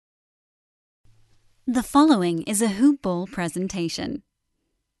The following is a Hoop Ball presentation.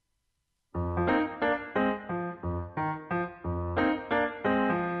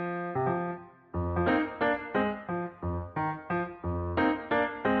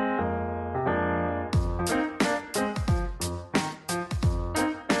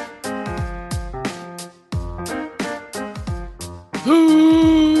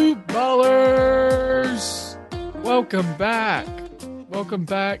 Hoop Ballers! Welcome back. Welcome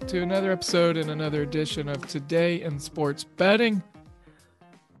back to another episode and another edition of Today in Sports Betting.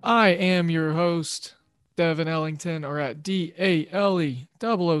 I am your host, Devin Ellington, or at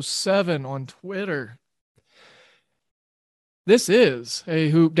DALE007 on Twitter. This is a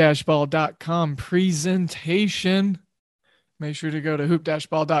hoop-ball.com presentation. Make sure to go to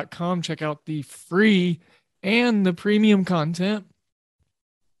hoop-ball.com, check out the free and the premium content.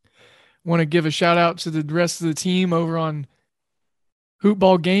 Want to give a shout out to the rest of the team over on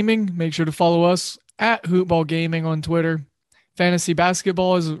Hoopball Gaming. Make sure to follow us at Hoopball Gaming on Twitter. Fantasy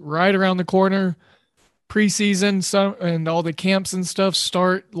basketball is right around the corner. Preseason and all the camps and stuff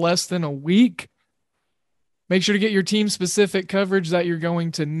start less than a week. Make sure to get your team-specific coverage that you're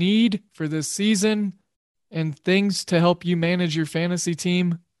going to need for this season and things to help you manage your fantasy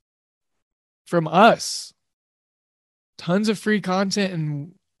team from us. Tons of free content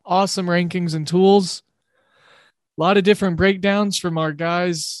and awesome rankings and tools. A lot of different breakdowns from our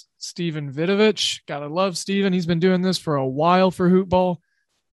guys, Steven Vidovich. Gotta love Steven. He's been doing this for a while for Hoopball.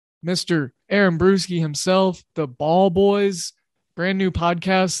 Mr. Aaron Bruski himself, the Ball Boys, brand new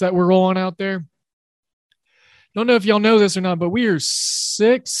podcast that we're rolling out there. Don't know if y'all know this or not, but we are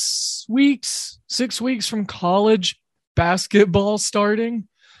 6 weeks from college basketball starting.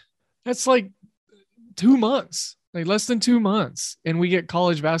 That's like 2 months. Like less than 2 months, and we get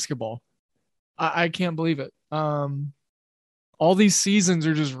college basketball. I can't believe it. All these seasons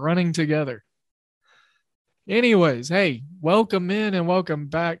are just running together. Anyways, hey, welcome in and welcome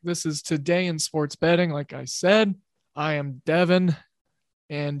back. This is Today in Sports Betting. Like I said, I am Devin,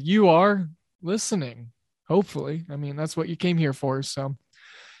 and you are listening, hopefully. I mean, that's what you came here for. So,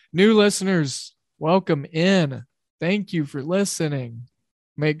 new listeners, welcome in. Thank you for listening.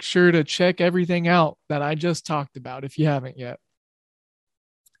 Make sure to check everything out that I just talked about if you haven't yet.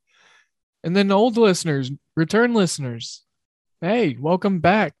 And then old listeners, return listeners, hey, welcome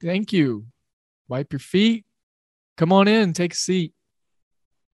back. Thank you. Wipe your feet. Come on in. Take a seat.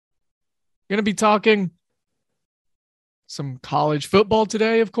 Going to be talking some college football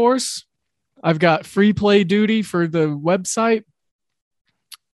today, of course. I've got free play duty for the website.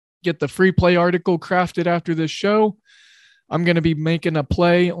 Get the free play article crafted after this show. I'm going to be making a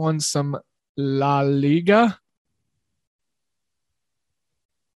play on some La Liga.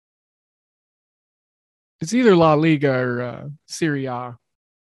 It's either La Liga or Serie A.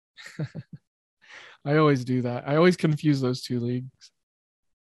 I always do that. I always confuse those two leagues.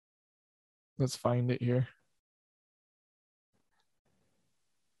 Let's find it here.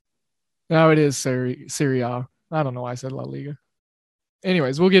 Now it is Serie A. I don't know why I said La Liga.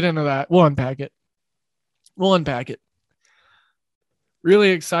 Anyways, we'll get into that. We'll unpack it.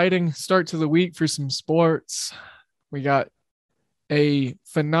 Really exciting start to the week for some sports. We got a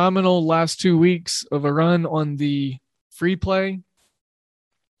phenomenal last 2 weeks of a run on the free play.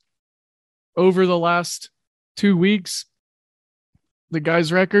 Over the last 2 weeks, the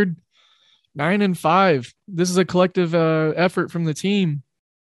guys' record 9-5. This is a collective effort from the team.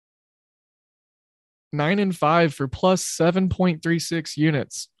 9-5 for plus 7.36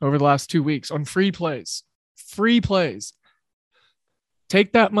 units over the last 2 weeks on free plays. Free plays.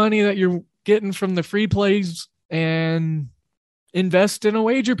 Take that money that you're getting from the free plays and invest in a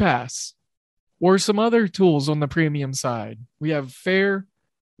wager pass or some other tools on the premium side. We have fair,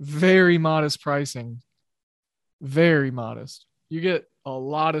 very modest pricing. Very modest. You get a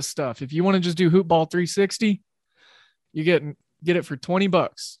lot of stuff. If you want to just do Hoopball 360, you get it for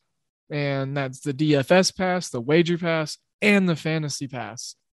 $20. And that's the DFS pass, the wager pass, and the fantasy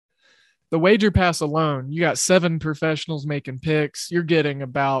pass. The wager pass alone, you got 7 professionals making picks. You're getting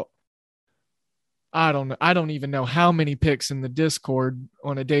about, I don't even know how many picks in the Discord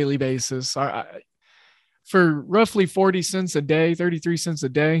on a daily basis. For roughly 40 cents a day, 33 cents a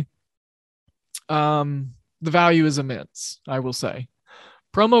day, the value is immense, I will say.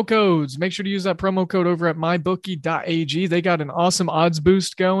 Promo codes. Make sure to use that promo code over at mybookie.ag. They got an awesome odds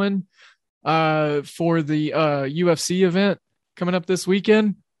boost going for the UFC event coming up this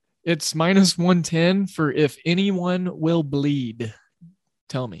weekend. It's minus 110 for if anyone will bleed.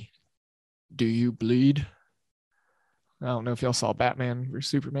 Tell me, do you bleed? I don't know if y'all saw Batman or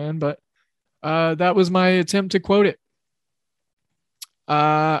Superman, but that was my attempt to quote it.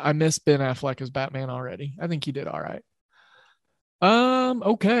 I miss Ben Affleck as Batman already. I think he did all right.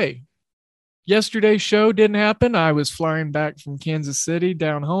 Okay. Yesterday's show didn't happen. I was flying back from Kansas City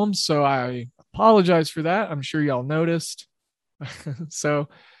down home, so I apologize for that. I'm sure y'all noticed. So,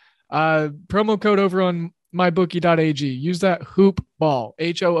 promo code over on mybookie.ag. Use that hoop ball,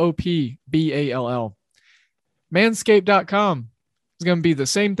 HOOPBALL. Manscaped.com is going to be the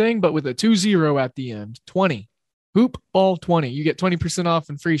same thing, but with a 20 at the end. 20. Hoop ball 20. You get 20% off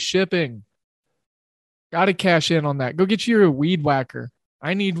and free shipping. Got to cash in on that. Go get you a weed whacker.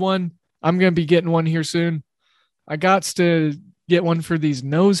 I need one. I'm going to be getting one here soon. I got to get one for these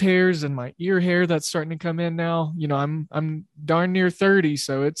nose hairs and my ear hair that's starting to come in now. You know, I'm darn near 30,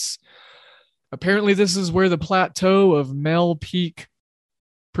 so it's apparently this is where the plateau of male peak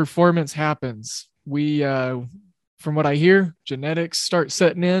performance happens. We from what I hear, genetics start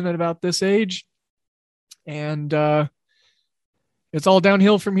setting in at about this age, and it's all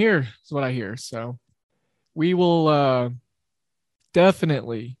downhill from here is what I hear. So we will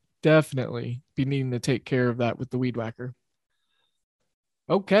definitely be needing to take care of that with the weed whacker.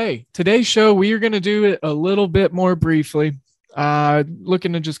 Okay, today's show, we are going to do it a little bit more briefly.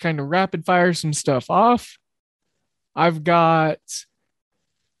 Looking to just kind of rapid fire some stuff off. I've got,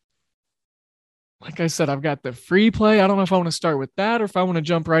 like I said, I've got the free play. I don't know if I want to start with that or if I want to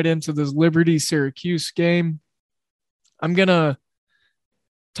jump right into this Liberty Syracuse game. I'm going to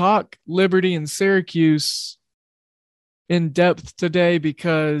talk Liberty and Syracuse in depth today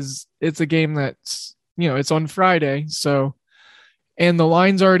because it's a game that's, you know, it's on Friday. So, and the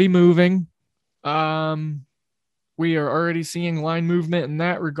line's already moving. We are already seeing line movement in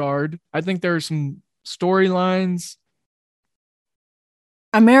that regard. I think there are some storylines.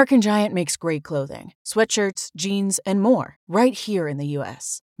 American Giant makes great clothing, sweatshirts, jeans, and more right here in the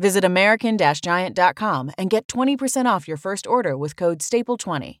U.S. Visit American-Giant.com and get 20% off your first order with code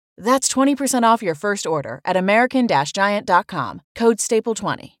STAPLE20. That's 20% off your first order at American-Giant.com, code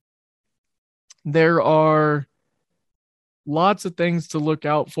STAPLE20. There are lots of things to look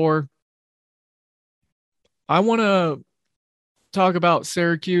out for. I want to talk about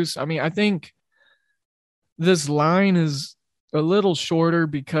Syracuse. I mean, I think this line is a little shorter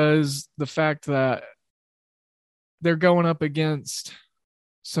because the fact that they're going up against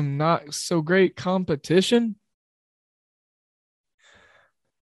some not so great competition.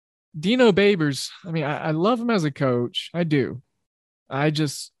 Dino Babers, I mean, I love him as a coach. I do. I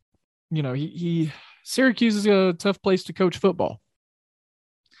just, you know, he Syracuse is a tough place to coach football.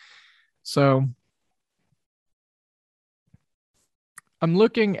 So I'm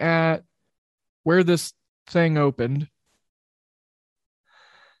looking at where this thing opened.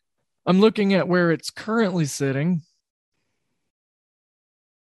 I'm looking at where it's currently sitting.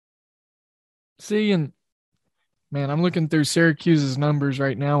 See, and man, I'm looking through Syracuse's numbers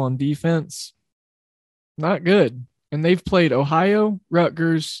right now on defense. Not good. And they've played Ohio,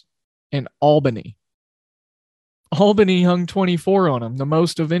 Rutgers, and Albany. Albany hung 24 on them, the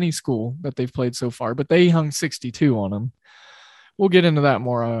most of any school that they've played so far, but they hung 62 on them. We'll get into that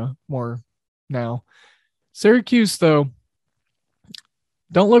more now. Syracuse, though,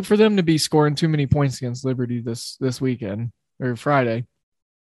 don't look for them to be scoring too many points against Liberty this weekend or Friday.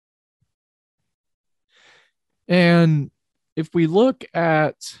 And if we look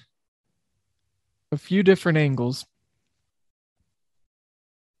at a few different angles,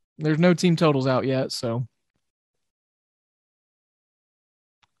 there's no team totals out yet, so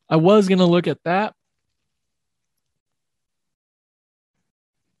I was going to look at that,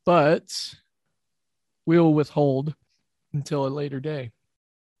 but we'll withhold until a later day.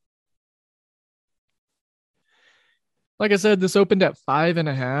 Like I said, this opened at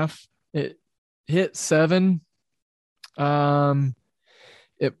 5.5. It hit 7.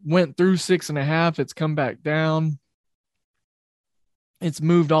 It went through 6.5. It's come back down. It's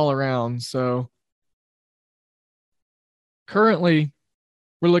moved all around. So currently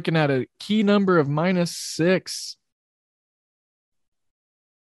we're looking at a key number of -6.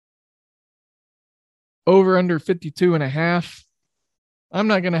 Over under 52.5. I'm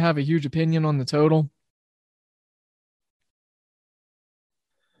not going to have a huge opinion on the total.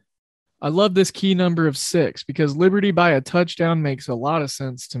 I love this key number of 6 because Liberty by a touchdown makes a lot of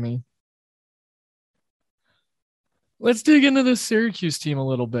sense to me. Let's dig into this Syracuse team a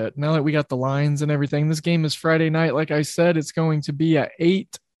little bit now that we got the lines and everything. This game is Friday night. Like I said, it's going to be at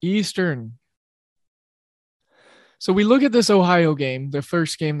 8 Eastern. So we look at this Ohio game, the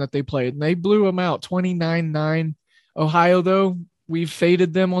first game that they played, and they blew them out 29-9. Ohio, though, we've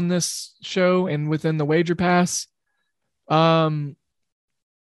faded them on this show and within the wager pass.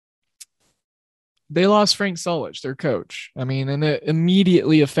 they lost Frank Solich, their coach. I mean, and it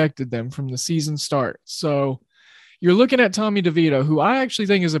immediately affected them from the season start. So you're looking at Tommy DeVito, who I actually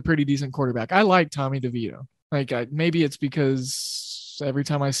think is a pretty decent quarterback. I like Tommy DeVito. Like, maybe it's because every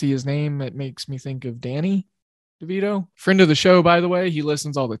time I see his name, it makes me think of Danny DeVito, friend of the show, by the way. He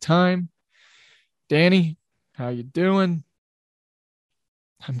listens all the time. Danny, how you doing?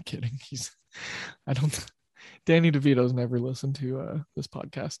 I'm kidding. Danny DeVito's never listened to this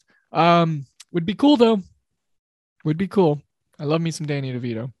podcast. Would be cool though. Would be cool. I love me some Danny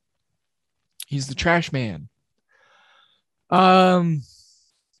DeVito. He's the trash man. I'm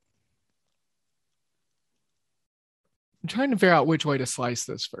trying to figure out which way to slice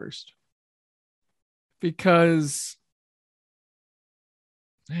this first. Because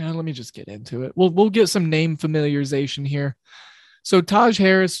let me just get into it. We'll get some name familiarization here. So Taj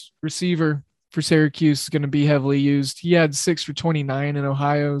Harris, receiver for Syracuse, is going to be heavily used. He had 6 for 29 in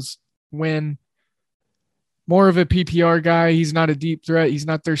Ohio's win. More of a PPR guy. He's not a deep threat. He's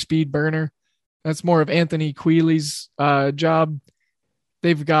not their speed burner. That's more of Anthony Queeley's job.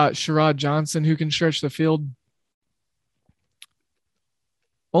 They've got Sherrod Johnson, who can stretch the field.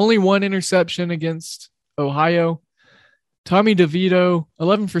 Only one interception against Ohio. Tommy DeVito,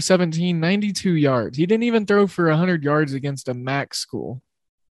 11 for 17, 92 yards. He didn't even throw for 100 yards against a MAC school.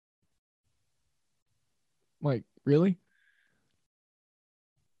 Like, really?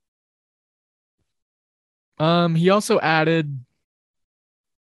 He also added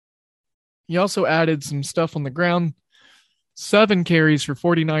some stuff on the ground. 7 carries for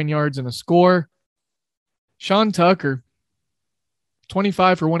 49 yards and a score. Sean Tucker,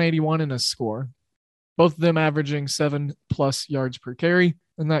 25 for 181 and a score. Both of them averaging 7+ yards per carry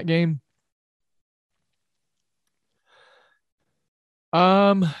in that game.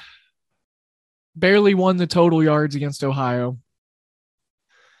 Barely won the total yards against Ohio.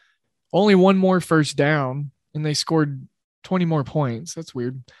 Only one more first down, and they scored 20 more points. That's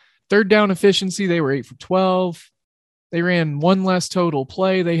weird. Third down efficiency, they were 8 for 12. They ran one less total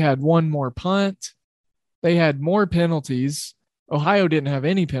play. They had one more punt. They had more penalties. Ohio didn't have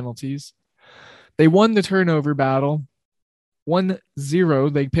any penalties. They won the turnover battle.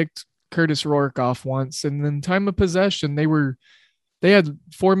 1-0. They picked Curtis Rourke off once. And then time of possession, they had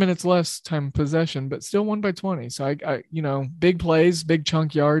 4 minutes less time of possession, but still won by 20. So I big plays, big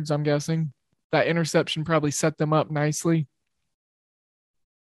chunk yards, I'm guessing. That interception probably set them up nicely.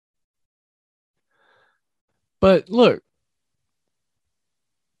 But look,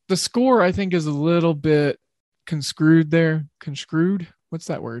 the score, I think, is a little bit conscrewed there. Conscrewed? What's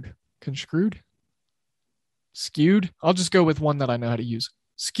that word? Conscrewed? Skewed? I'll just go with one that I know how to use.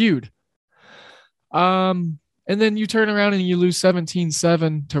 Skewed. And then you turn around and you lose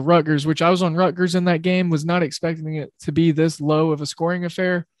 17-7 to Rutgers, which I was on Rutgers in that game, was not expecting it to be this low of a scoring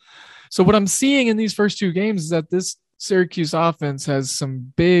affair. So what I'm seeing in these first two games is that this Syracuse offense has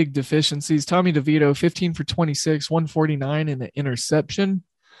some big deficiencies. Tommy DeVito, 15 for 26, 149 and an interception.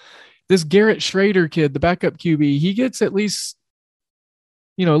 This Garrett Schrader kid, the backup QB, he gets at least,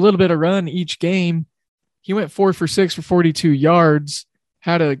 a little bit of run each game. He went 4 for 6 for 42 yards,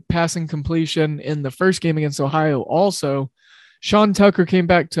 had a passing completion in the first game against Ohio also. Sean Tucker came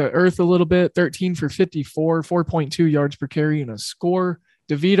back to earth a little bit, 13 for 54, 4.2 yards per carry and a score.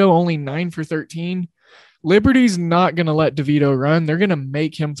 DeVito only 9 for 13. Liberty's not going to let DeVito run. They're going to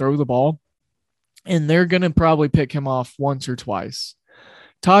make him throw the ball, and they're going to probably pick him off once or twice.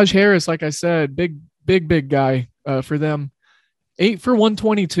 Taj Harris, like I said, big guy for them. 8 for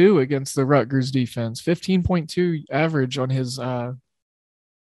 122 against the Rutgers defense. 15.2 average on his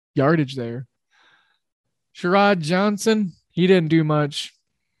yardage there. Sherrod Johnson, he didn't do much.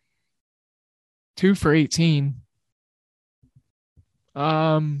 2 for 18.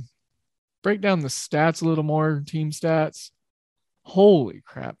 Break down the stats a little more, team stats. Holy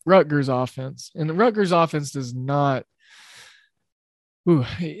crap. Rutgers offense. And the Rutgers offense does not,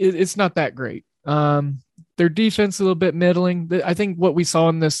 it's not that great. Their defense a little bit middling. I think what we saw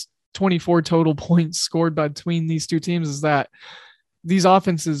in this 24 total points scored between these two teams is that these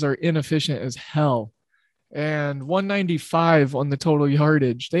offenses are inefficient as hell. And 195 on the total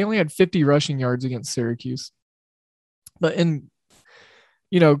yardage. They only had 50 rushing yards against Syracuse. But in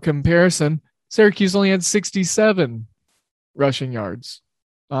comparison, Syracuse only had 67 rushing yards.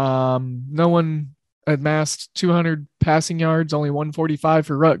 No one amassed 200 passing yards, only 145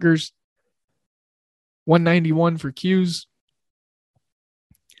 for Rutgers, 191 for Q's.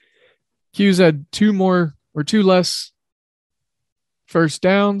 Q's had 2 less first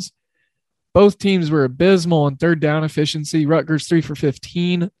downs. Both teams were abysmal in third down efficiency. Rutgers 3 for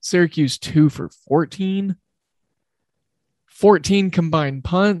 15, Syracuse 2 for 14. 14 combined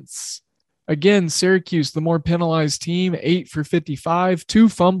punts. Again, Syracuse, the more penalized team, 8 for 55, 2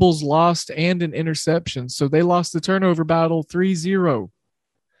 fumbles lost and an interception. So they lost the turnover battle 3-0.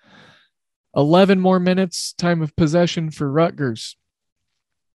 11 more minutes, time of possession for Rutgers.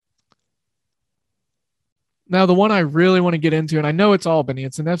 Now, the one I really want to get into, and I know it's Albany,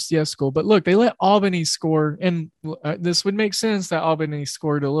 it's an FCS school, but look, they let Albany score, and this would make sense that Albany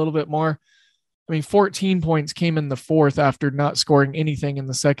scored a little bit more. I mean, 14 points came in the fourth after not scoring anything in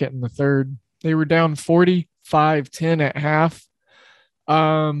the second and the third. They were down 45-10 at half.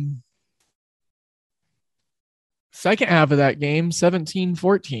 Second half of that game,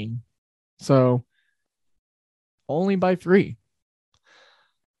 17-14. So only by 3.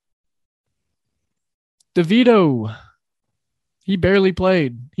 DeVito, he barely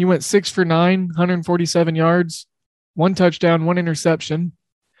played. He went 6 for 9, 147 yards, 1 touchdown, 1 interception.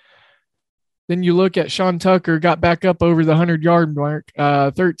 Then you look at Sean Tucker, got back up over the 100-yard mark,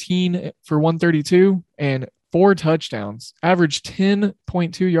 13 for 132 and 4 touchdowns, averaged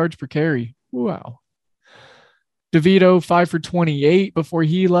 10.2 yards per carry. Wow. DeVito, 5 for 28 before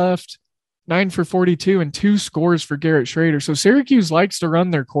he left, 9 for 42 and 2 scores for Garrett Schrader. So Syracuse likes to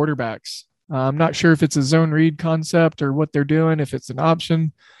run their quarterbacks. I'm not sure if it's a zone read concept or what they're doing, if it's an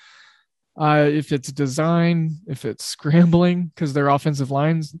option, if it's design, if it's scrambling, because their offensive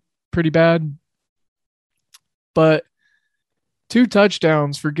line's pretty bad. But 2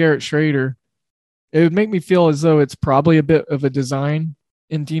 touchdowns for Garrett Schrader. It would make me feel as though it's probably a bit of a design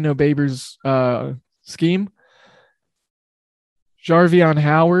in Dino Babers' scheme. Jarvion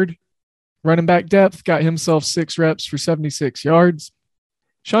Howard, running back depth, got himself 6 reps for 76 yards.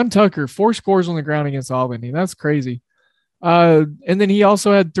 Sean Tucker, 4 scores on the ground against Albany. That's crazy. And then he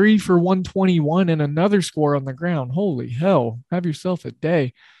also had 3 for 121 and another score on the ground. Holy hell. Have yourself a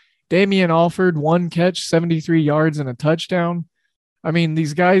day. Damian Alford, 1 catch, 73 yards and a touchdown. I mean,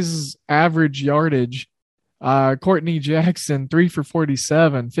 these guys' average yardage. Courtney Jackson, 3 for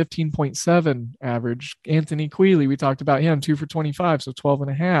 47, 15.7 average. Anthony Quealy, we talked about him, 2 for 25, so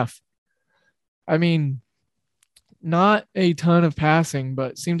 12.5. I mean, not a ton of passing,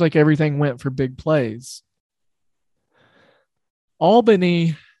 but it seems like everything went for big plays.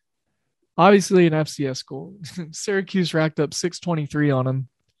 Albany, obviously an FCS school. Syracuse racked up 623 on them.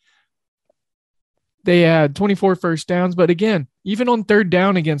 They had 24 first downs, but again, even on third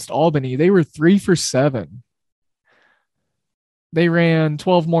down against Albany, they were 3 for 7. They ran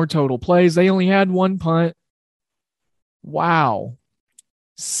 12 more total plays. They only had 1 punt. Wow.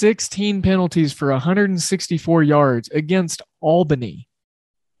 16 penalties for 164 yards against Albany.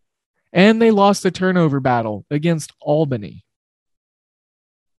 And they lost the turnover battle against Albany.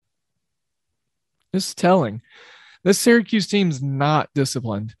 This is telling. This Syracuse team's not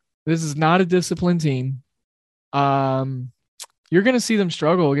disciplined. This is not a disciplined team. You're going to see them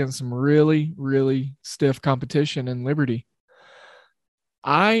struggle against some really, really stiff competition in Liberty.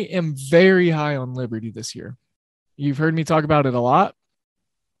 I am very high on Liberty this year. You've heard me talk about it a lot.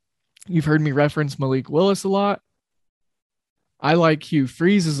 You've heard me reference Malik Willis a lot. I like Hugh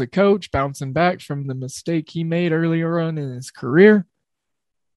Freeze as a coach, bouncing back from the mistake he made earlier on in his career.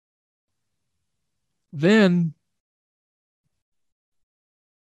 Then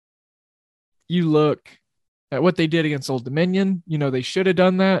you look at what they did against Old Dominion. You know, they should have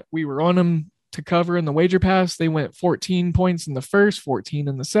done that. We were on them to cover in the wager pass. They went 14 points in the first, 14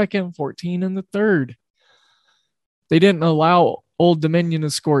 in the second, 14 in the third. They didn't allow Old Dominion to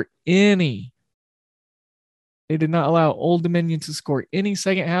score any. They did not allow Old Dominion to score any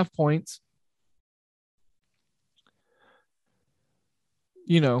second half points.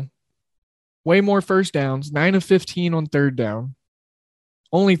 You know, way more first downs, 9 of 15 on third down.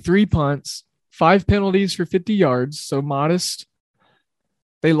 Only 3 punts, 5 penalties for 50 yards, so modest.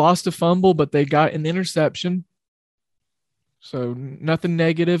 They lost a fumble, but they got an interception. So nothing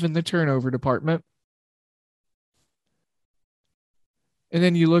negative in the turnover department. And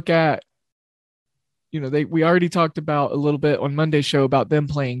then you look at, you know, we already talked about a little bit on Monday's show about them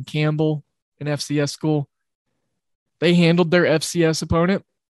playing Campbell, an FCS school. They handled their FCS opponent,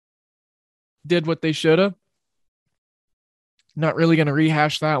 did what they should have. Not really going to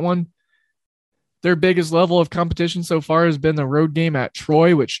rehash that one. Their biggest level of competition so far has been the road game at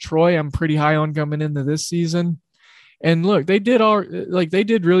Troy, which Troy I'm pretty high on coming into this season. And look, they did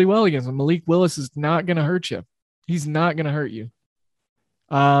really well against them. Malik Willis is not going to hurt you. He's not going to hurt you.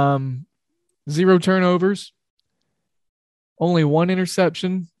 0 turnovers, only 1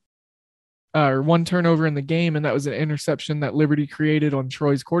 interception, or 1 turnover in the game, and that was an interception that Liberty created on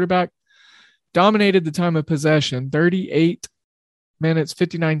Troy's quarterback. Dominated the time of possession, 38 minutes,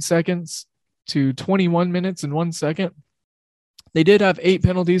 59 seconds to 21 minutes and 1 second. They did have 8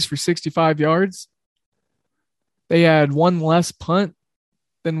 penalties for 65 yards. They had one less punt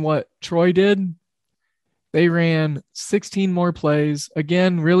than what Troy did. They ran 16 more plays.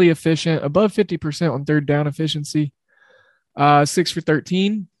 Again, really efficient, above 50% on third down efficiency. 6 for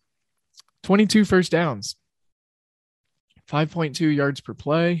 13, 22 first downs, 5.2 yards per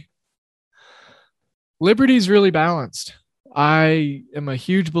play. Liberty's really balanced. I am a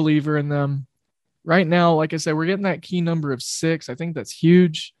huge believer in them. Right now, like I said, we're getting that key number of 6. I think that's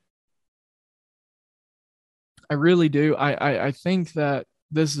huge. I really do. I think that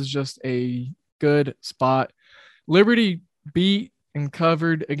this is just a good spot. Liberty beat and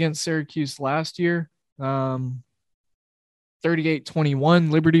covered against Syracuse last year.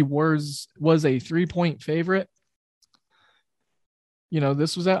 38-21. Liberty was a 3-point favorite.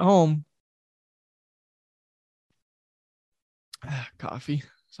 This was at home. Coffee.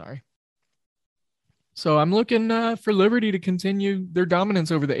 Sorry. So I'm looking for Liberty to continue their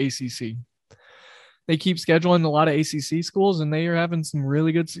dominance over the ACC. They keep scheduling a lot of ACC schools, and they are having some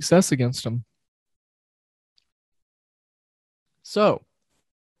really good success against them. So,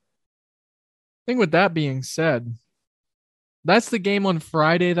 I think with that being said, that's the game on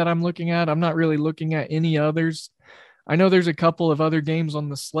Friday that I'm looking at. I'm not really looking at any others. I know there's a couple of other games on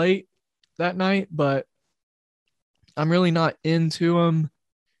the slate that night, but I'm really not into them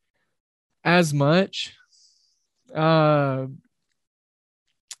as much.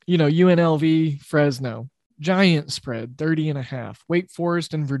 UNLV, Fresno, giant spread, 30.5. Wake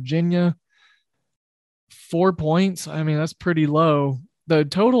Forest and Virginia, 4 points. I mean, that's pretty low. The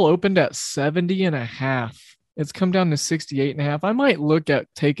total opened at 70.5. It's come down to 68.5. I might look at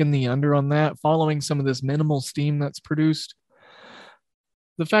taking the under on that, following some of this minimal steam that's produced.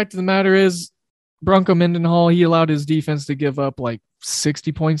 The fact of the matter is, Bronco Mendenhall, he allowed his defense to give up like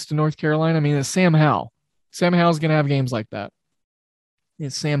 60 points to North Carolina. I mean, it's Sam Howell. Sam Howell's going to have games like that.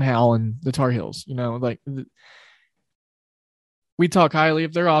 It's Sam Howell and the Tar Heels. We talk highly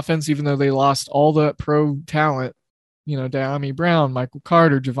of their offense, even though they lost all the pro talent, Diami Brown, Michael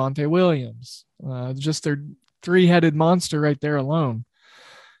Carter, Javonte Williams, just their 3-headed monster right there alone.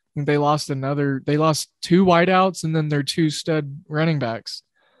 I think they lost 2 wideouts and then their 2 stud running backs.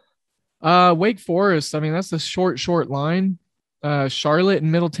 Wake Forest, I mean, that's a short line. Charlotte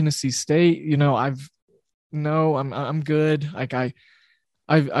and Middle Tennessee State, I'm good. Like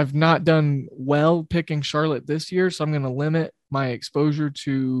I've not done well picking Charlotte this year, so I'm going to limit my exposure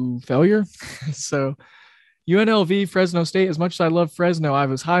to failure. So UNLV, Fresno State, as much as I love Fresno, I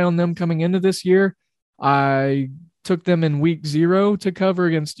was high on them coming into this year. I took them in week 0 to cover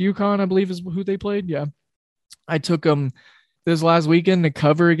against UConn, I believe is who they played. Yeah. I took them this last weekend to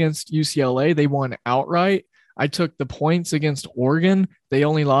cover against UCLA. They won outright. I took the points against Oregon. They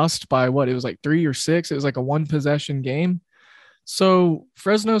only lost by it was like 3 or 6. It was like a 1-possession game. So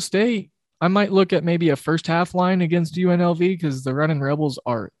Fresno State, I might look at maybe a first half line against UNLV because the Running Rebels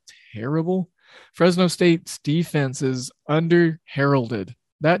are terrible. Fresno State's defense is under-heralded.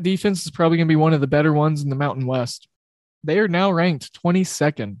 That defense is probably going to be one of the better ones in the Mountain West. They are now ranked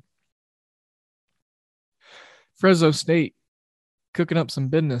 22nd. Fresno State cooking up some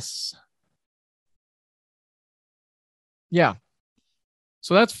business. Yeah.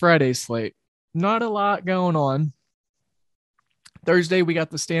 So that's Friday's slate. Not a lot going on. Thursday, we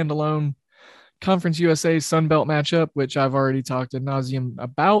got the standalone Conference USA Sun Belt matchup, which I've already talked ad nauseum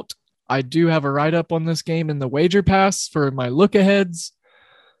about. I do have a write-up on this game in the Wager Pass for my look-aheads.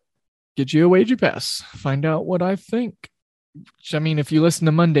 Get you a Wager Pass. Find out what I think. Which, I mean, if you listen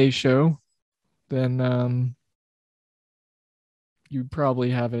to Monday's show, then you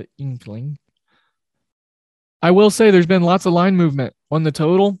probably have an inkling. I will say there's been lots of line movement on the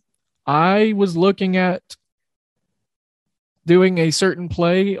total. I was looking at doing a certain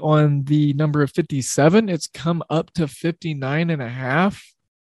play on the number of 57. It's come up to 59.5.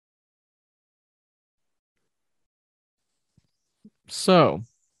 So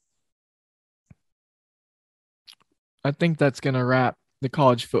I think that's going to wrap the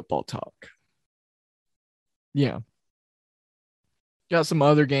college football talk. Yeah. Got some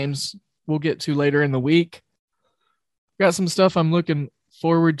other games we'll get to later in the week. Got some stuff I'm looking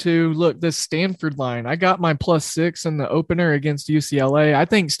forward to. Look, this Stanford line. I got my +6 in the opener against UCLA. I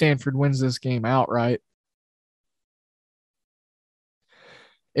think Stanford wins this game outright.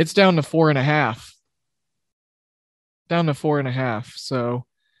 It's down to 4.5. Down to 4.5. So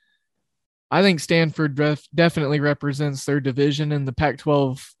I think Stanford definitely represents their division in the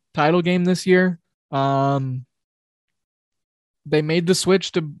Pac-12 title game this year. They made the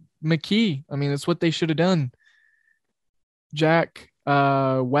switch to McKee. I mean, that's what they should have done. Jack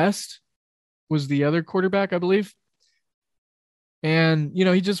West was the other quarterback, I believe. And,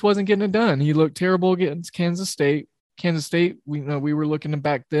 he just wasn't getting it done. He looked terrible against Kansas State. Kansas State, we were looking to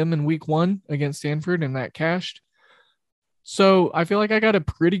back them in week 1 against Stanford, and that cashed. So I feel like I got a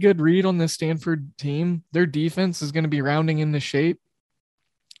pretty good read on this Stanford team. Their defense is going to be rounding into shape.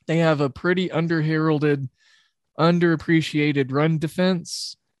 They have a pretty underheralded, underappreciated run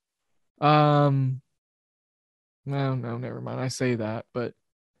defense. No, never mind. I say that, but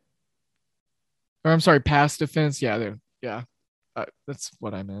or I'm sorry, pass defense. Yeah, that's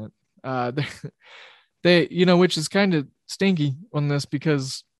what I meant. Which is kind of stinky on this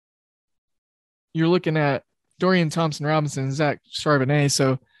because you're looking at Dorian Thompson-Robinson, Zach Charbonnet.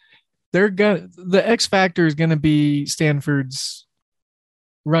 So the X factor is going to be Stanford's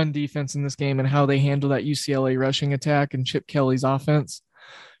run defense in this game and how they handle that UCLA rushing attack and Chip Kelly's offense.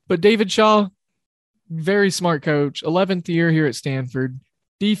 But David Shaw, very smart coach, 11th year here at Stanford,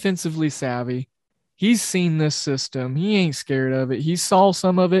 defensively savvy. He's seen this system. He ain't scared of it. He saw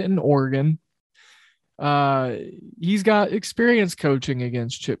some of it in Oregon. He's got experience coaching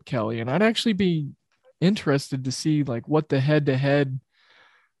against Chip Kelly, and I'd actually be interested to see like what the head-to-head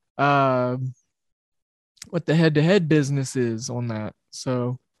business is on that.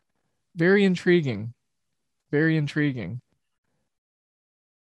 So very intriguing. Very intriguing.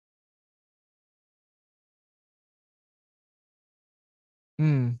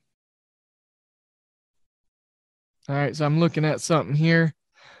 All right, so I'm looking at something here.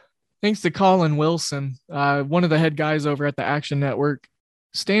 Thanks to Colin Wilson, one of the head guys over at the Action Network.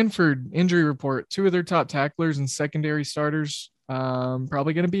 Stanford injury report, 2 of their top tacklers and secondary starters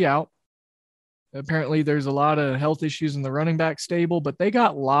probably going to be out. Apparently, there's a lot of health issues in the running back stable, but they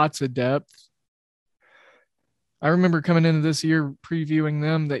got lots of depth. I remember coming into this year previewing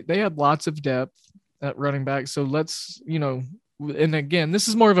them. They had lots of depth at running back. So let's, and again, this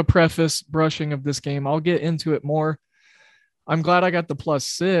is more of a preface brushing of this game. I'll get into it more. I'm glad I got the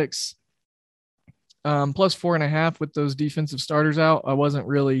 +6, +4.5 with those defensive starters out. I wasn't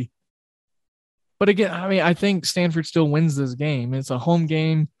really, but again, I think Stanford still wins this game. It's a home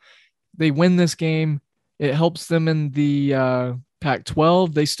game. They win this game. It helps them in the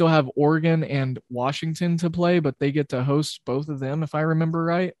Pac-12. They still have Oregon and Washington to play, but they get to host both of them, if I remember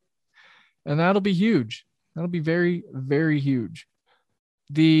right. And that'll be huge. That'll be very, very huge.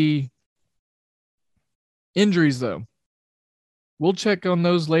 The injuries, though, we'll check on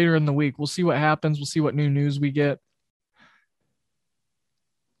those later in the week. We'll see what happens. We'll see what new news we get.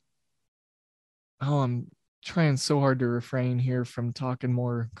 Oh, I'm trying so hard to refrain here from talking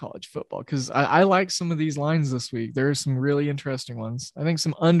more college football because I like some of these lines this week. There are some really interesting ones. I think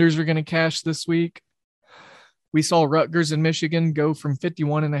some unders are going to cash this week. We saw Rutgers and Michigan go from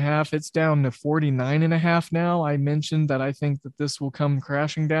 51.5. It's down to 49.5 now. I mentioned that I think that this will come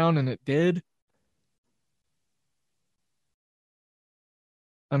crashing down, and it did.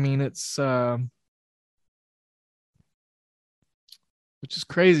 It's which is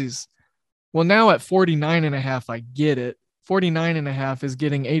crazy. Well, now at 49.5, I get it. 49.5 is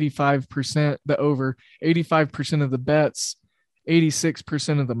getting 85% the over, 85% of the bets,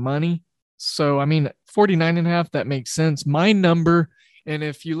 86% of the money. So, 49.5, that makes sense. My number, and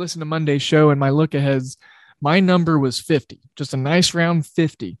if you listen to Monday's show and my look aheads, my number was 50, just a nice round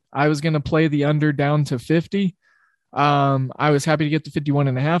 50. I was going to play the under down to 50. I was happy to get to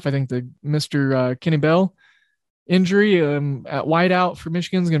 51.5. I think the Mr. Kenny Bell injury at wideout for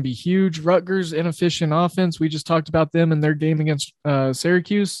Michigan is going to be huge. Rutgers, inefficient offense. We just talked about them in their game against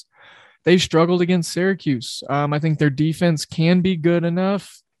Syracuse. They struggled against Syracuse. I think their defense can be good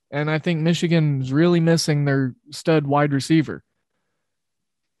enough. And I think Michigan is really missing their stud wide receiver.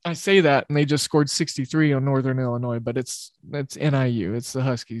 I say that, and they just scored 63 on Northern Illinois, but it's NIU. It's the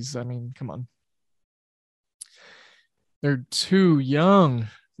Huskies. Come on. They're too young.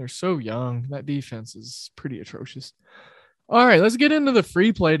 They're so young. That defense is pretty atrocious. All right, let's get into the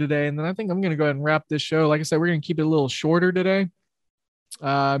free play today, and then I think I'm going to go ahead and wrap this show. Like I said, we're going to keep it a little shorter today.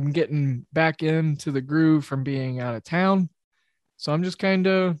 I'm getting back into the groove from being out of town. So I'm just kind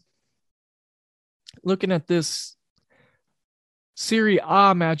of looking at this Serie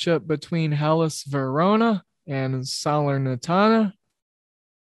A matchup between Hellas Verona and Salernitana.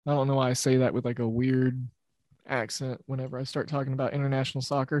 I don't know why I say that with like a weird accent whenever I start talking about international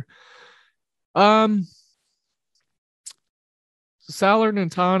soccer. Salernitana,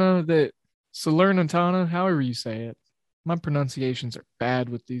 however you say it. My pronunciations are bad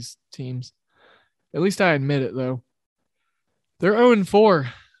with these teams. At least I admit it, though. They're 0-4.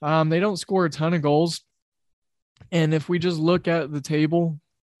 They don't score a ton of goals. And if we just look at the table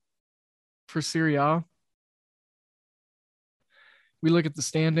for Serie A, we look at the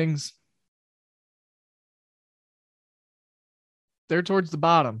standings. they're towards the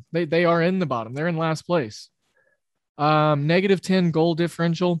bottom. They are in the bottom. They're in last place. -10 goal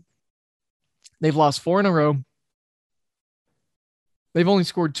differential. They've lost 4 in a row. They've only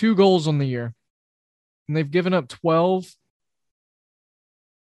scored 2 goals on the year, and they've given up 12.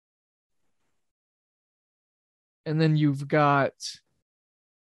 And then you've got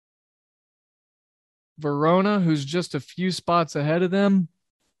Verona, who's just a few spots ahead of them.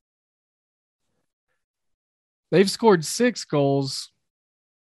 They've scored 6 goals.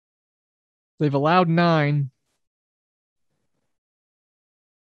 They've allowed 9.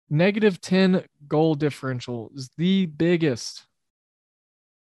 -10 goal differential is the biggest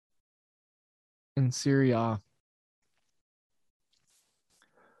in Serie A.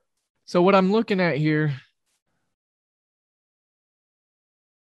 So what I'm looking at here,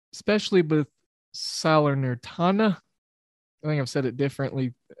 especially with Salernitana, I think I've said it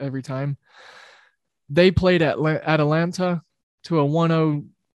differently every time. They played at Atalanta to a 1-0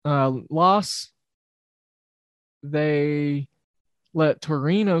 loss. They let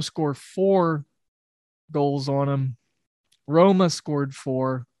Torino score 4 goals on them. Roma scored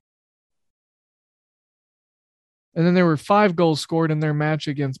 4. And then there were 5 goals scored in their match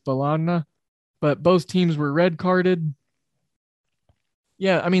against Bologna, but both teams were red carded.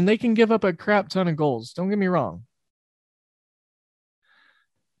 Yeah, I mean, they can give up a crap ton of goals. Don't get me wrong.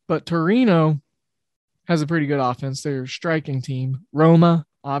 But Torino has a pretty good offense. They're a striking team. Roma,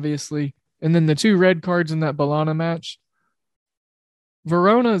 obviously. And then the 2 red cards in that Bologna match.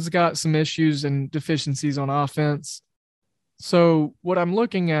 Verona's got some issues and deficiencies on offense. So what I'm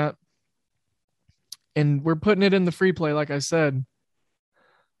looking at, and we're putting it in the free play, like I said,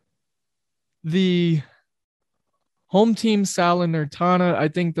 the home team Salernitana, I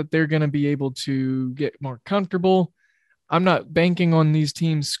think that they're going to be able to get more comfortable. I'm not banking on these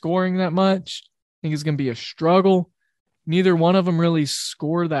teams scoring that much. I think it's going to be a struggle. Neither one of them really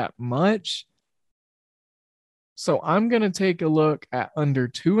score that much. So I'm going to take a look at under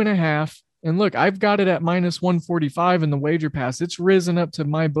 2.5. And look, I've got it at -145 in the wager pass. It's risen up to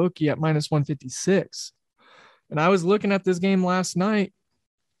my bookie at -156. And I was looking at this game last night,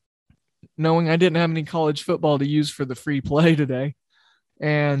 knowing I didn't have any college football to use for the free play today.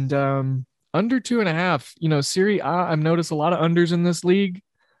 And under 2.5, Serie A, I've noticed a lot of unders in this league.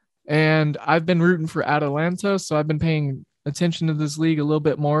 And I've been rooting for Atalanta, so I've been paying attention to this league a little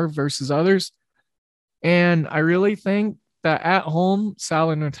bit more versus others. And I really think that at home,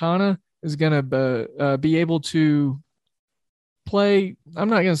 Salernitana is going to be able to play, I'm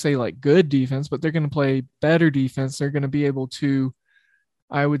not going to say like good defense, but they're going to play better defense. They're going to be able to,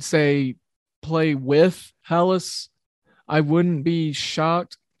 I would say, play with Hellas. I wouldn't be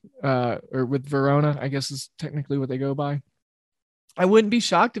shocked, or with Verona, I guess is technically what they go by. I wouldn't be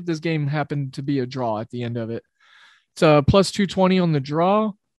shocked if this game happened to be a draw at the end of it. It's +220 on the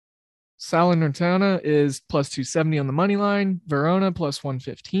draw. Salernitana is +270 on the money line. Verona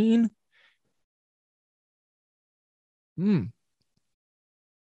 +115.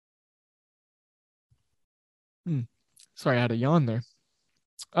 Sorry, I had a yawn there.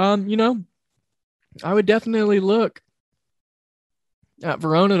 I would definitely look at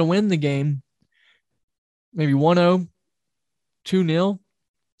Verona to win the game. Maybe 1-0, 2-0,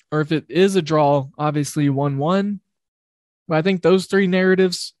 or if it is a draw, obviously 1-1. But I think those 3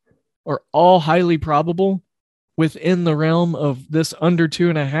 narratives are all highly probable within the realm of this under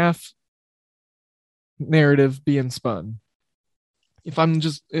 2.5 narrative being spun. If I'm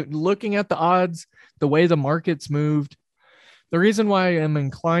just looking at the odds, the way the market's moved, the reason why I am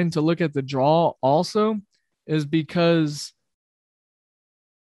inclined to look at the draw also is because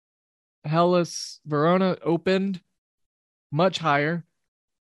Hellas Verona opened much higher.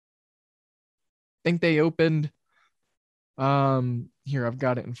 I think they opened here, I've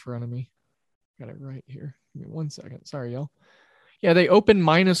got it in front of me. Got it right here. Give me 1 second. Sorry, y'all. Yeah, they opened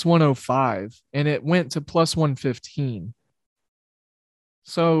 -105 and it went to +115.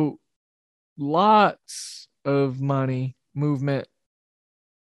 So lots of money movement.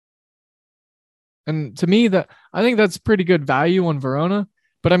 And to me, I think that's pretty good value on Verona.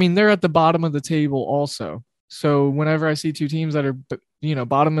 But I mean, they're at the bottom of the table also. So whenever I see 2 teams that are,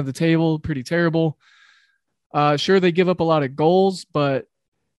 bottom of the table, pretty terrible. Sure, they give up a lot of goals, but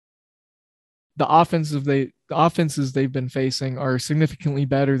the offenses they've been facing are significantly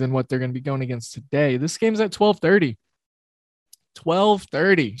better than what they're going to be going against today. This game's at 12:30.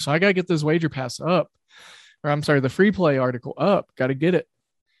 12:30. So I got to get this wager pass up. Or I'm sorry, the free play article up. Got to get it.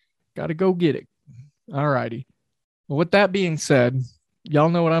 Got to go get it. All righty. Well, with that being said, y'all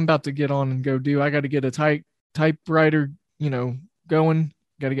know what I'm about to get on and go do. I got to get a typewriter, going.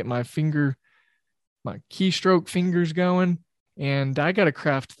 Got to get my keystroke fingers going. And I got to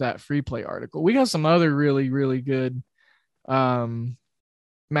craft that free play article. We got some other really, really good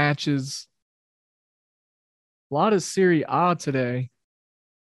matches. A lot of Serie A today.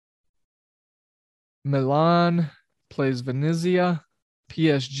 Milan plays Venezia.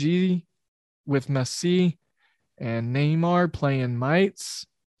 PSG with Messi and Neymar playing Mainz.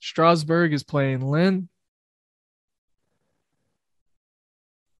 Strasbourg is playing Lille.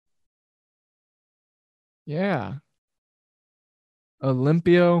 Yeah.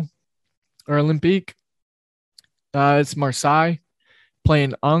 Olympique. It's Marseille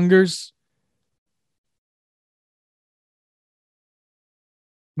playing Angers.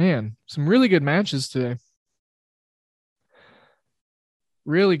 Man, some really good matches today.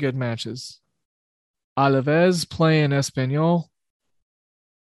 Really good matches. Alaves playing Espanyol.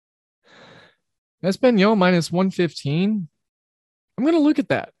 Espanyol minus 115. I'm going to look at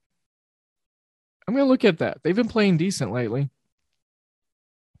that. They've been playing decent lately.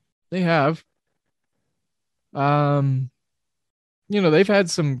 They have. They've had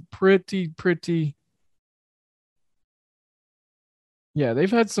some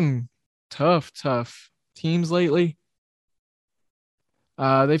they've had some tough teams lately.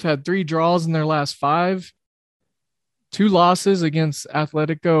 They've had 3 draws in their last 5, 2 losses against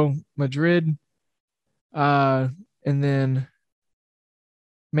Atletico Madrid, and then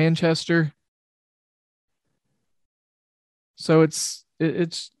Manchester. So it's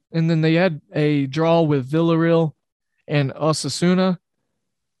and then they had a draw with Villarreal and Osasuna.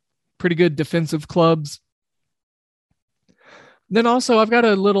 Pretty good defensive clubs. Then also I've got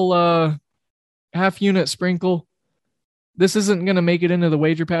a little half unit sprinkle. This isn't going to make it into the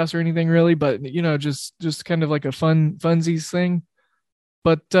wager pass or anything really, but just kind of like a funsies thing.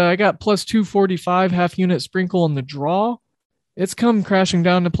 But I got plus 245 half unit sprinkle on the draw. It's come crashing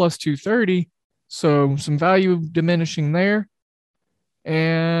down to plus 230. So some value diminishing there.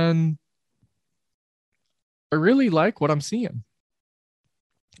 And I really like what I'm seeing.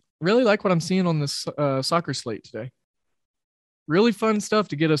 On this soccer slate today. Really fun stuff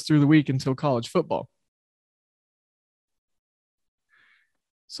to get us through the week until college football.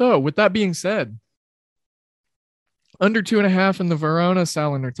 So with that being said, under 2.5 in the Verona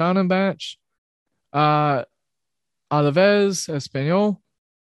Salernitana match. Alaves, Espanyol.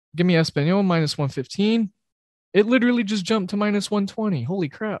 Give me Espanyol minus 115. It literally just jumped to minus 120. Holy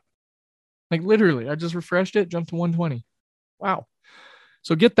crap. Like literally, I just refreshed it, jumped to 120. Wow.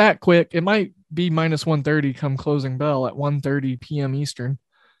 So get that quick. It might be minus 130 come closing bell at 1:30 p.m. Eastern.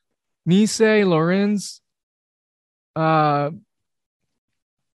 Nice, Lorenz, or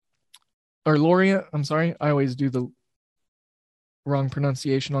Lorient. I'm sorry. I always do the wrong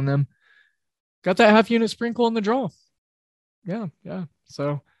pronunciation on them. Got that half unit sprinkle in the draw. Yeah.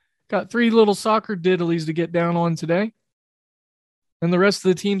 So got 3 little soccer diddlies to get down on today. And the rest of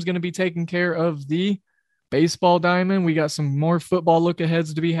the team's going to be taking care of the baseball diamond. We got some more football look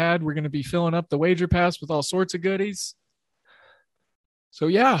aheads to be had. We're going to be filling up the wager pass with all sorts of goodies. So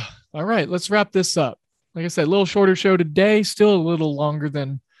yeah. All right, let's wrap this up. Like I said, a little shorter show today, still a little longer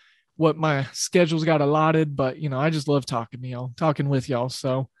than what my schedule's got allotted, but I just love talking with y'all.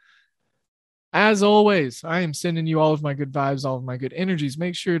 So as always, I am sending you all of my good vibes, all of my good energies.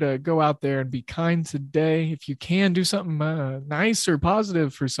 Make sure to go out there and be kind today. If you can, do something nice or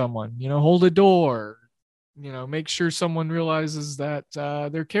positive for someone. Hold a door. Make sure someone realizes that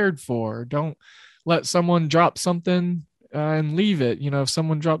they're cared for. Don't let someone drop something and leave it. If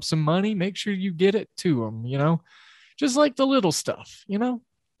someone drops some money, make sure you get it to them. Just like the little stuff.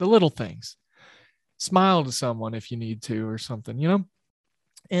 The little things. Smile to someone if you need to or something.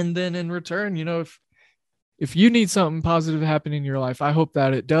 And then in return, if you need something positive to happen in your life, I hope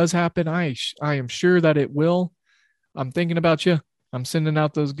that it does happen. I am sure that it will. I'm thinking about you. I'm sending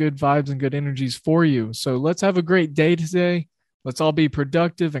out those good vibes and good energies for you. So let's have a great day today. Let's all be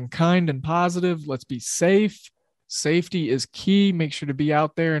productive and kind and positive. Let's be safe. Safety is key. Make sure to be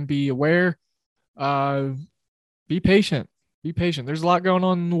out there and be aware. Be patient. There's a lot going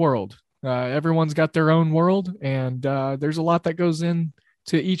on in the world. Everyone's got their own world, and there's a lot that goes in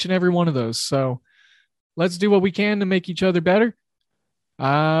to each and every one of those. So let's do what we can to make each other better.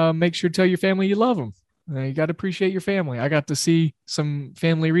 Make sure to tell your family you love them. You got to appreciate your family. I got to see some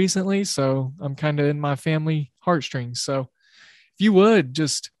family recently, so I'm kind of in my family heartstrings. So if you would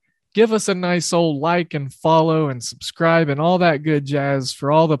just give us a nice old like and follow and subscribe and all that good jazz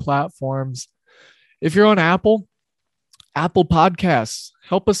for all the platforms. If you're on Apple Podcasts,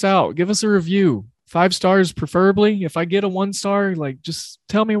 help us out. Give us a review. 5 stars preferably. If I get a 1 star, just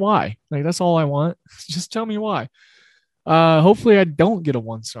tell me why. That's all I want. Just tell me why. Hopefully I don't get a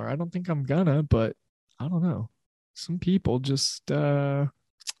 1 star. I don't think I'm gonna, but I don't know. some people just, it's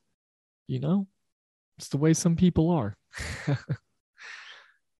the way some people are.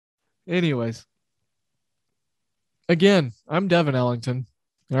 Anyways, again, I'm Devin Ellington.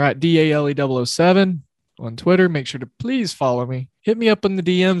 All right, DALE007 on Twitter. Make sure to please follow me. Hit me up in the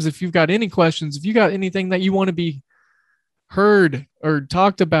DMs if you've got any questions. If you got anything that you want to be heard or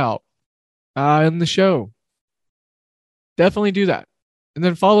talked about in the show, definitely do that. And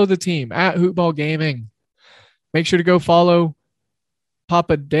then follow the team at Hoopball Gaming. Make sure to go follow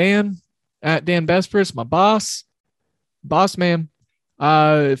Papa Dan at Dan Bespris, my boss man.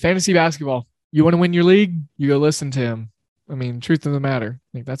 Fantasy basketball. You want to win your league? You go listen to him. I mean, truth of the matter. I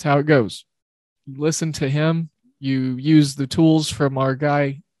think that's how it goes. You listen to him. You use the tools from our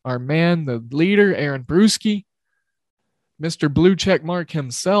man, the leader, Aaron Brewski, Mr. Blue Check Mark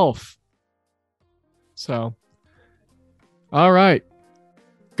himself. So, all right.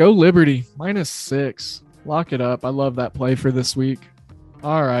 Go Liberty. -6. Lock it up. I love that play for this week.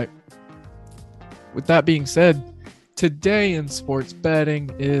 All right. With that being said, today in sports betting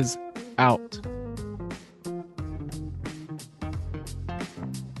is out.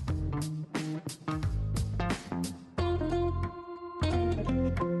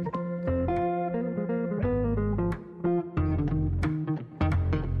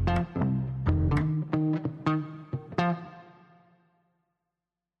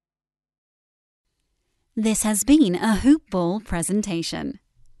 This has been a Hoop Ball presentation.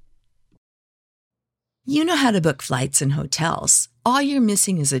 You know how to book flights and hotels. All you're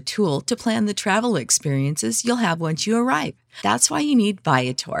missing is a tool to plan the travel experiences you'll have once you arrive. That's why you need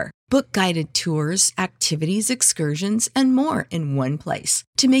Viator. Book guided tours, activities, excursions, and more in one place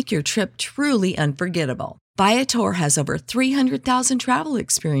to make your trip truly unforgettable. Viator has over 300,000 travel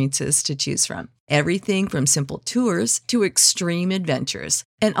experiences to choose from. Everything from simple tours to extreme adventures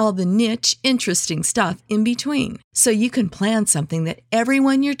and all the niche, interesting stuff in between. So you can plan something that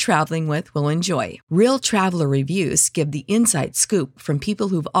everyone you're traveling with will enjoy. Real traveler reviews give the inside scoop from people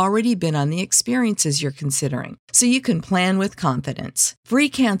who've already been on the experiences you're considering. So you can plan with confidence. Free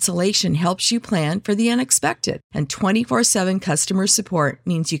cancellation helps you plan for the unexpected. And 24/7 customer support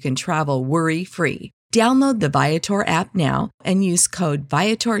means you can travel worry-free. Download the Viator app now and use code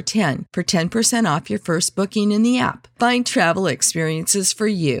Viator10 for 10% off your first booking in the app. Find travel experiences for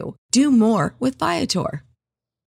you. Do more with Viator.